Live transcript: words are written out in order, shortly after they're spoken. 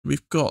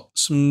We've got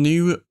some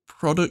new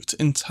product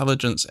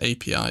intelligence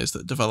APIs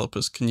that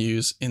developers can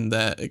use in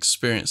their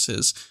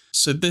experiences.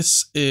 So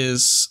this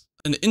is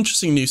an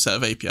interesting new set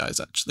of APIs,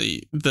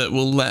 actually, that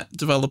will let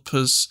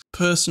developers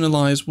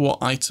personalize what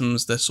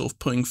items they're sort of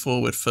putting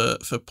forward for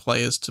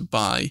players to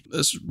buy.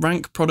 There's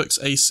rank products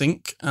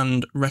async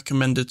and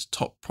recommended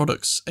top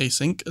products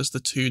async as the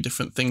two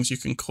different things you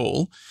can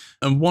call.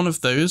 And one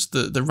of those,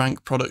 the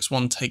rank products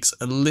one, takes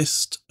a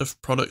list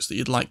of products that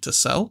you'd like to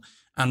sell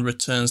and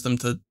returns them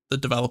to the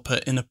developer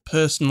in a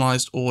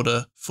personalized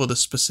order for the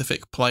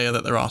specific player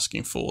that they're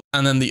asking for.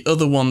 And then the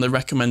other one, the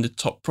recommended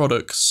top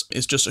products,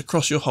 is just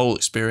across your whole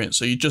experience.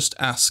 So you just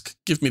ask,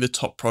 give me the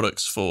top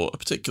products for a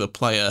particular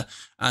player,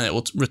 and it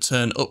will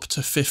return up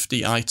to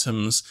 50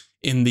 items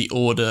in the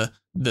order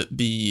that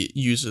the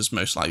user's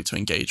most likely to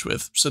engage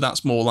with. So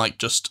that's more like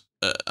just,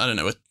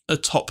 a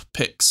top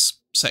picks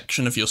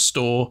section of your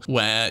store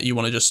where you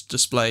want to just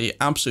display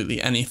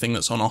absolutely anything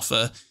that's on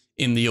offer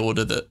in the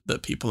order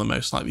that people are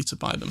most likely to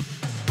buy them.